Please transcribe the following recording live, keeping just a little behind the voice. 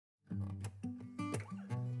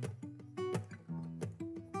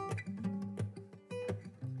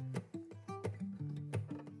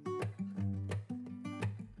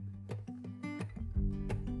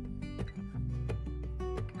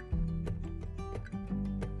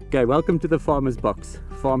Okay, welcome to the Farmer's Box,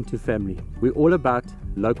 Farm to Family. We're all about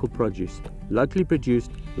local produce, locally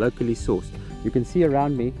produced, locally sourced. You can see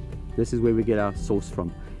around me, this is where we get our source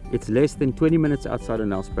from. It's less than 20 minutes outside of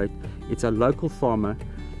Nelspruit. It's a local farmer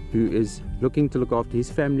who is looking to look after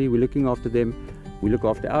his family. We're looking after them, we look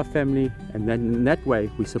after our family, and then in that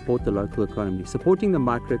way we support the local economy. Supporting the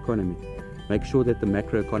microeconomy, make sure that the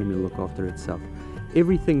macroeconomy will look after itself.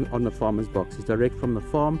 Everything on the Farmer's Box is direct from the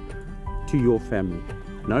farm to your family.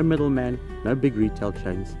 No middleman, no big retail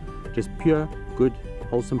chains, just pure, good,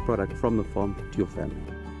 wholesome product from the farm to your family.